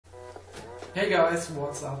Hey guys,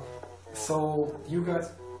 what's up? So, you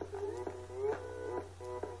guys...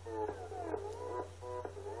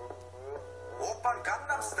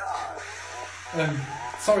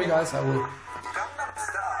 sorry guys, I will...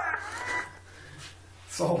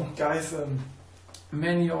 So guys,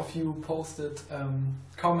 many of you posted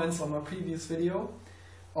comments on my previous video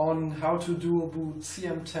on how to dual boot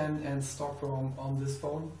CM10 and stock ROM on this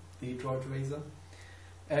phone, the Droid Razr.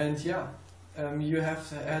 And yeah, you have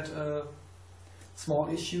had small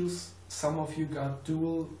issues. Some of you got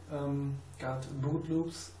got boot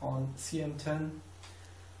loops on CM10,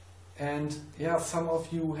 and yeah, some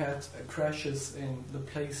of you had crashes in the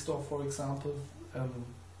Play Store, for example.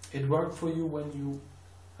 It worked for you when you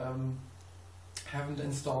haven't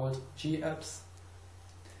installed G-apps.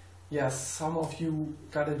 Yes, some of you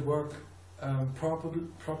got it work properly,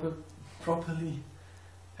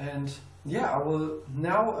 and yeah,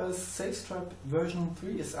 now safestrap version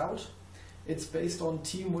 3 is out. It's based on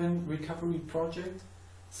TeamWin recovery project,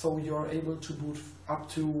 so you're able to boot up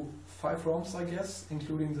to 5 ROMs, I guess,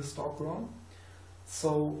 including the stock ROM.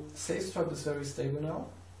 So safestrap is very stable now,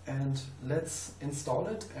 and let's install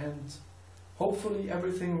it, and hopefully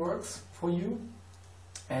everything works for you.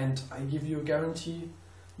 And I give you a guarantee,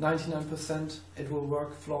 99% it will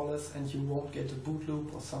work flawless and you won't get a boot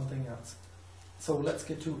loop or something else. So let's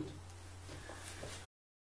get to it.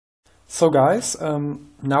 So guys,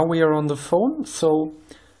 now we are on the phone, so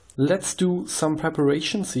let's do some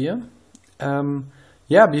preparations here.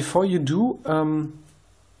 Yeah, before you do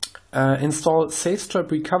install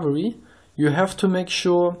safestrap recovery, you have to make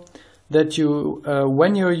sure that you,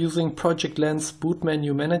 when you're using Project Lens Boot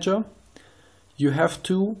Menu Manager, you have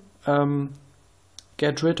to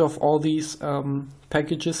get rid of all these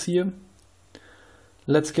packages here.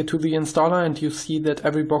 Let's get to the installer, and you see that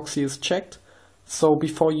every box here is checked. So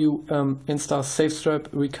before you install safestrap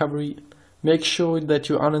recovery, make sure that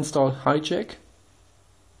you uninstall hijack.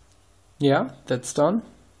 Yeah, that's done.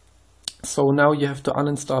 So now you have to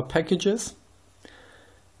uninstall packages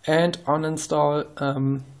and uninstall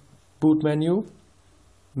boot menu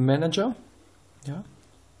manager. Yeah.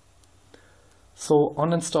 So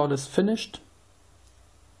uninstall is finished.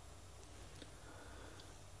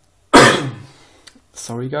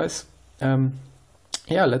 Sorry guys.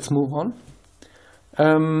 Yeah, let's move on.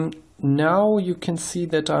 Now you can see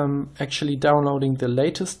that I'm actually downloading the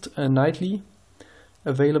latest nightly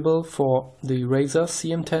available for the Razr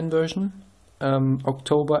CM10 version,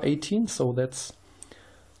 October 18, so that's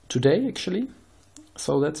today actually,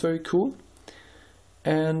 so that's very cool.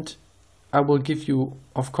 And I will give you,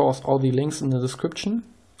 of course, all the links in the description.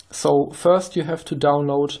 So first you have to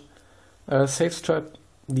download safestrap,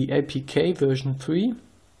 the APK version 3.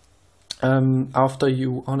 After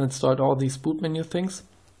you uninstalled all these boot menu things,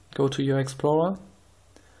 go to your Explorer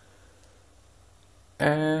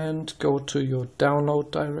and go to your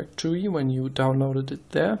download directory when you downloaded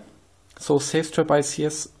it there. So safestrap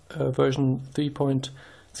ICS version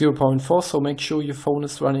 3.0.4, so make sure your phone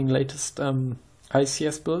is running latest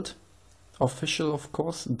ICS build, official of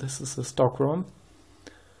course, this is a stock ROM.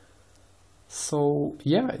 So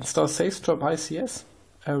yeah, install safestrap ICS,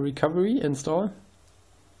 recovery, install.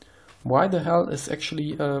 Why the hell is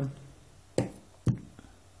actually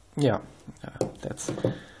yeah, that's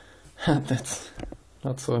that's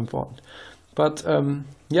not so important, but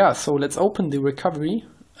yeah, so let's open the recovery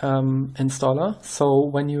installer. So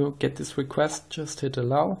when you get this request, just hit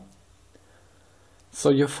allow. So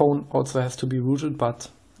your phone also has to be rooted, but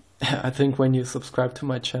I think when you subscribe to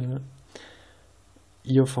my channel,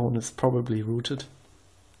 your phone is probably rooted.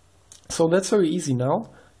 So that's very easy now.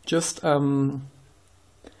 Just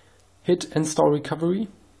hit install recovery.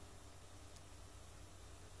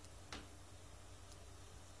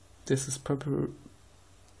 This is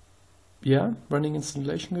yeah, running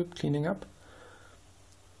installation script, cleaning up.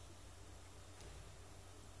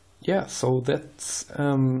 Yeah, so that's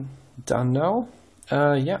done now.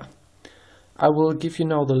 Yeah, I will give you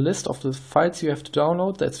now the list of the files you have to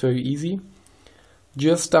download. That's very easy.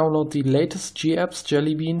 Just download the latest G-apps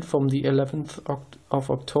Jelly Bean from the 11th of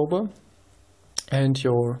October and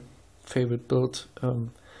your favorite build.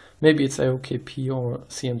 Maybe it's AOKP or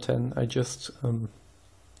CM10.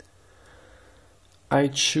 I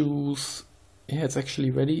choose, yeah, it's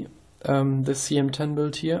actually ready, the CM10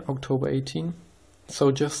 build here, October 18.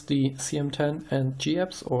 So just the CM10 and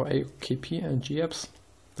G-apps, or AOKP and G-apps,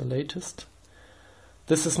 the latest.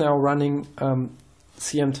 This is now running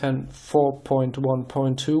CM10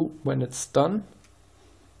 4.1.2 when it's done.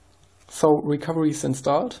 So recovery is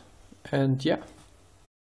installed, and yeah,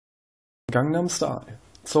 Gangnam Style.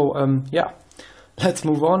 So yeah, let's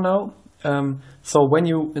move on now. So when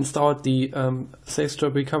you installed the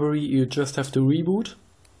safestrap recovery, you just have to reboot.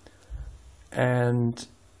 And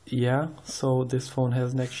yeah, so this phone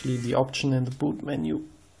has actually the option in the boot menu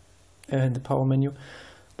and the power menu.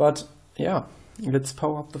 But yeah, let's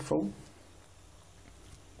power up the phone.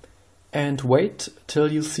 And wait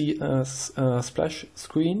till you see a splash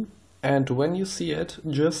screen. And when you see it,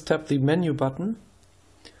 just tap the menu button.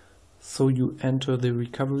 So you enter the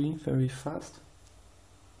recovery very fast.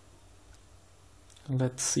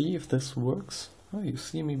 Let's see if this works. Oh, you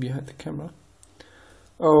see me behind the camera.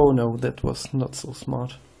 Oh no, that was not so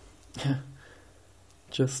smart.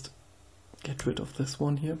 Just get rid of this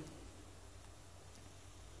one here.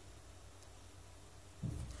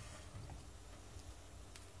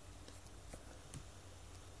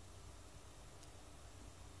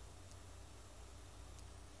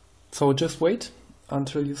 So just wait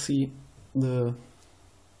until you see the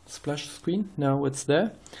splash screen. Now it's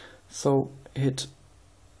there. So hit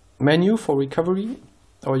menu for recovery,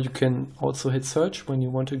 or you can also hit search when you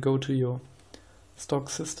want to go to your stock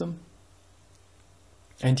system.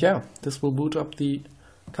 And yeah, this will boot up the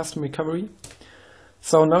custom recovery.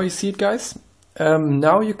 So now you see it, guys.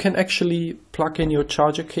 Now you can actually plug in your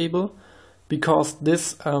charger cable, because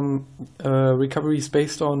this recovery is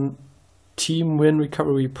based on Team Win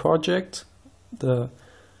Recovery Project.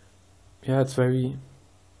 It's very,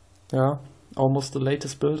 almost the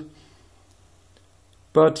latest build.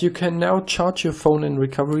 But you can now charge your phone in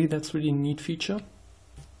recovery. That's really a neat feature.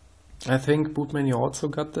 I think boot menu also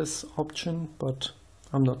got this option, but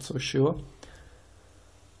I'm not so sure.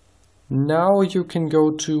 Now you can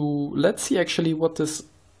go to, let's see actually what these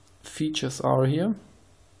features are here.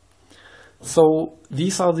 So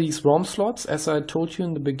these are these ROM slots, as I told you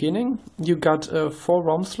in the beginning. You got 4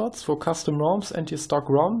 ROM slots for custom ROMs and your stock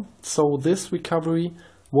ROM. So this recovery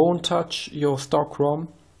won't touch your stock ROM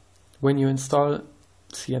when you install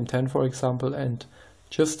CM10, for example, and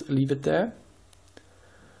just leave it there.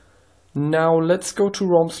 Now let's go to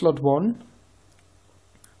ROM slot 1.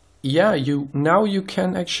 Yeah, now you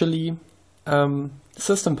can actually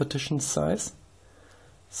system partition size.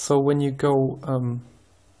 So when you go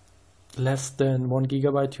less than 1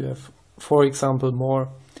 GB, you have, for example, more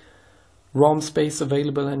ROM space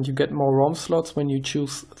available, and you get more ROM slots. When you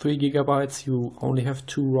choose 3 GB, you only have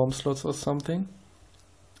 2 ROM slots or something.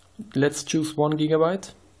 Let's choose 1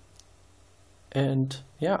 GB. And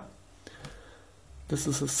yeah, this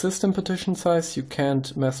is a system partition size. You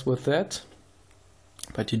can't mess with that,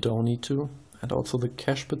 but you don't need to. And also the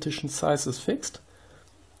cache partition size is fixed.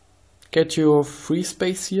 Get your free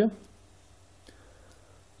space here,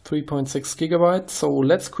 3.6 GB. So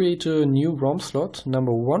let's create a new ROM slot,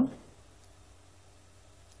 number 1.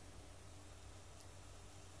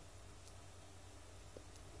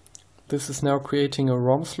 This is now creating a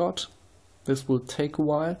ROM slot. This will take a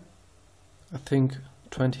while, I think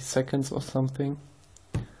 20 seconds or something.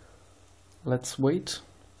 Let's wait.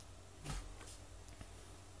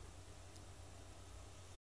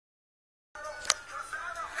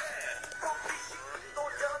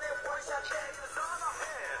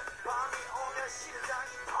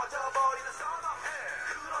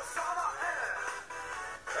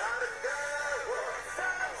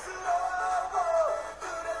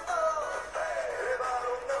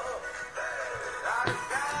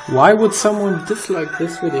 Why would someone dislike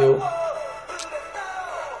this video?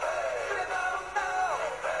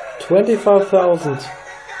 25,000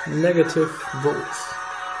 negative votes.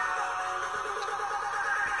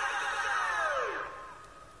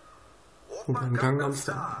 Beim Gangnam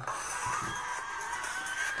Style.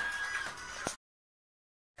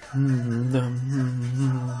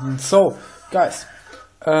 So, guys,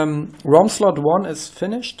 ROM slot 1 is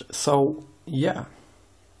finished. So, yeah,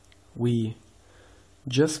 we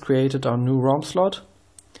just created our new ROM slot.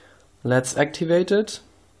 Let's activate it.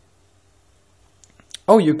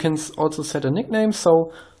 Oh, you can also set a nickname,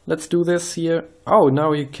 so let's do this here. Oh,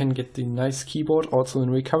 now you can get the nice keyboard also in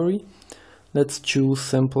recovery. Let's choose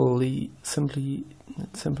simple name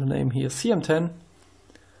here, CM10.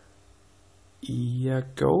 Yeah,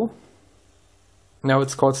 go. Now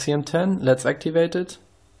it's called CM10. Let's activate it.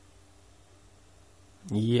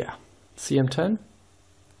 Yeah, CM10.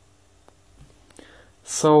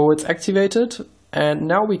 So it's activated, and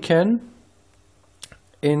now we can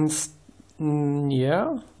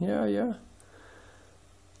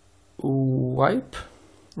wipe.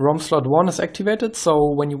 ROM slot 1 is activated,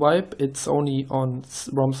 so when you wipe, it's only on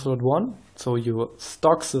ROM slot 1, so your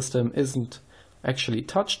stock system isn't actually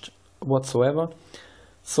touched whatsoever.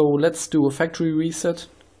 So let's do a factory reset.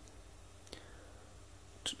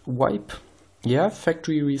 Wipe. Yeah,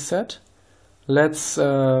 factory reset. Let's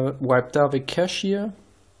wipe Davik cache here.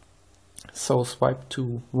 So swipe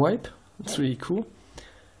to wipe. It's really cool.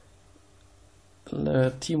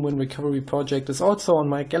 The Team Win Recovery project is also on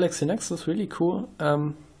my Galaxy Nexus. Really cool.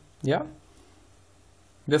 Yeah.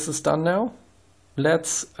 This is done now.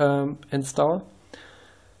 Let's install.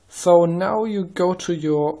 So now you go to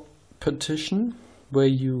your partition where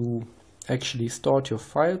you actually stored your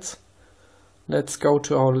files. Let's go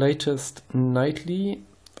to our latest nightly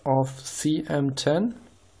of CM10.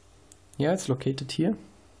 Yeah, it's located here.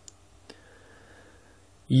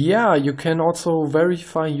 Yeah, you can also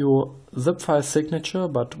verify your zip file signature,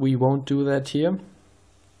 but we won't do that here.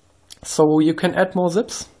 So you can add more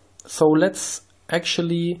zips. So let's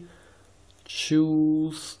actually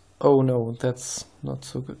choose, oh no, that's not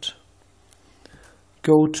so good.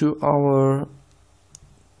 Go to our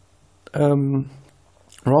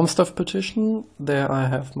ROM stuff partition. There I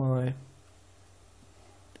have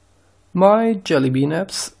my Jelly Bean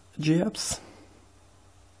apps, GApps.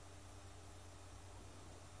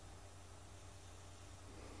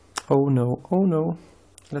 Oh no,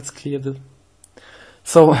 let's clear the...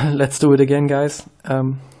 So let's do it again, guys.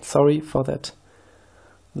 Sorry for that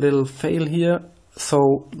little fail here.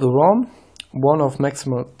 So the ROM, one of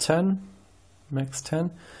maximal 10, max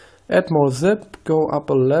 10. Add more zip, go up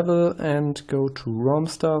a level and go to ROM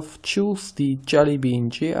stuff. Choose the Jelly Bean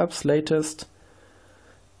GApps latest.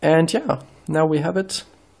 And yeah, now we have it.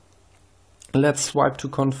 Let's swipe to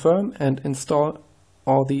confirm and install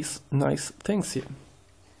all these nice things here.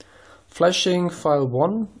 Flashing file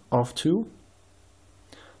 1 of 2.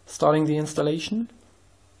 Starting the installation.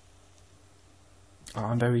 Oh,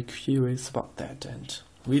 I'm very curious about that, and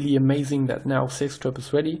really amazing that now safestrap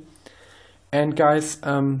is ready. And guys,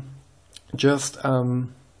 just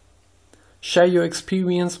share your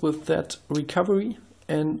experience with that recovery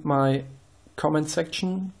in my comment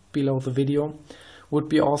section below the video. Would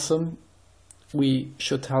be awesome. We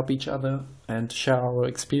should help each other and share our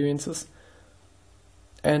experiences.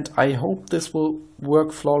 And I hope this will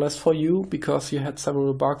work flawless for you, because you had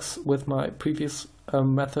several bugs with my previous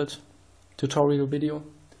method tutorial video.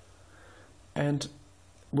 And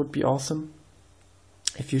would be awesome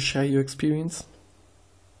if you share your experience.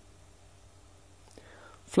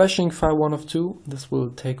 Flashing file 1 of 2, this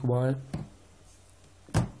will take a while.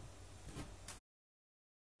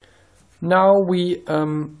 Now we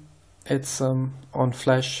it's on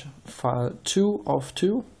flash file 2 of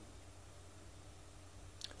 2.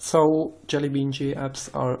 So Jelly Bean GApps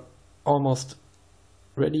are almost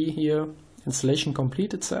ready here. Installation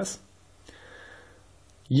complete, it says.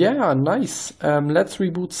 Yeah, nice. Let's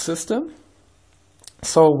reboot system.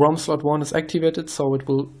 So ROM slot 1 is activated, so it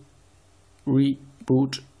will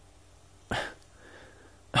reboot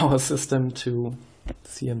our system to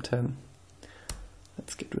CM10.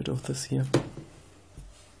 Let's get rid of this here.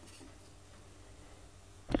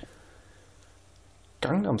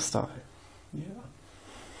 Gangnam Style. Yeah.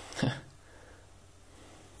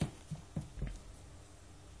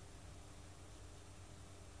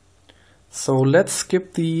 So let's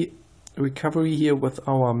skip the recovery here with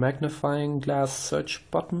our magnifying glass search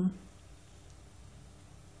button.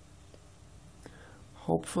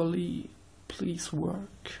 Hopefully, please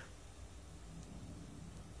work.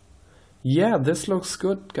 Yeah, this looks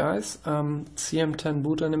good, guys. CM10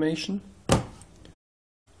 boot animation.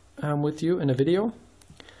 I'm with you in a video.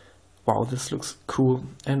 Wow, this looks cool.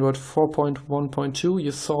 Android 4.1.2,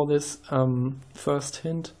 you saw this first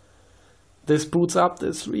hint. This boots up,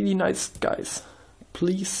 this really nice, guys.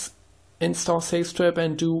 Please install safestrap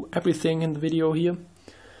and do everything in the video here,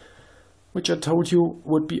 which I told you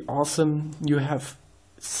would be awesome. You have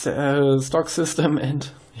stock system, and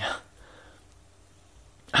yeah,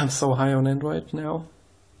 I'm so high on Android now.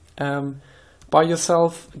 Buy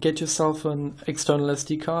yourself, get yourself an external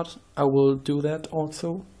SD card. I will do that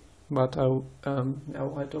also, but now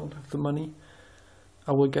I don't have the money.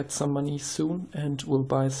 I will get some money soon and will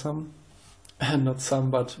buy some, not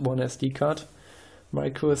some, but one SD card,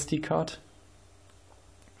 micro SD card.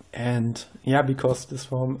 And yeah, because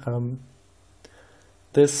this ROM,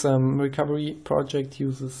 this recovery project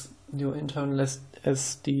uses your internal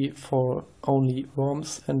SD for only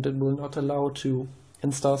ROMs, and it will not allow to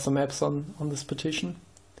install some apps on this partition.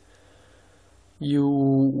 You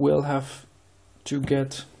will have to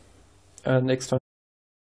get an external.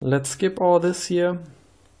 Let's skip all this here.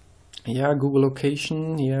 Yeah, Google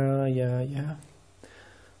location. Yeah.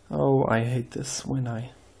 Oh, I hate this when I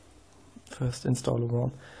first install a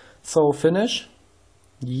ROM. So finish.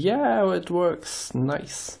 Yeah, it works.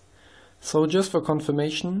 Nice. So just for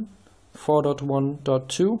confirmation,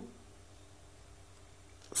 4.1.2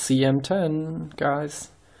 CM10, guys.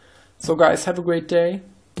 So guys, have a great day.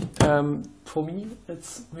 For me,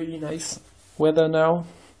 it's really nice weather now,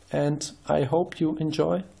 and I hope you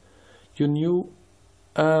enjoy your new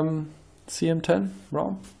CM10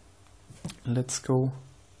 ROM. Let's go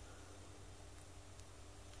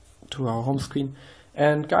to our home screen.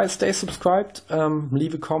 And guys, stay subscribed,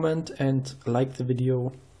 leave a comment and like the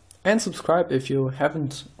video, and subscribe if you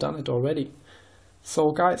haven't done it already.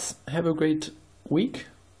 So guys, have a great week.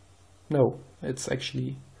 No, it's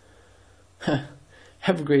actually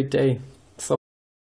have a great day.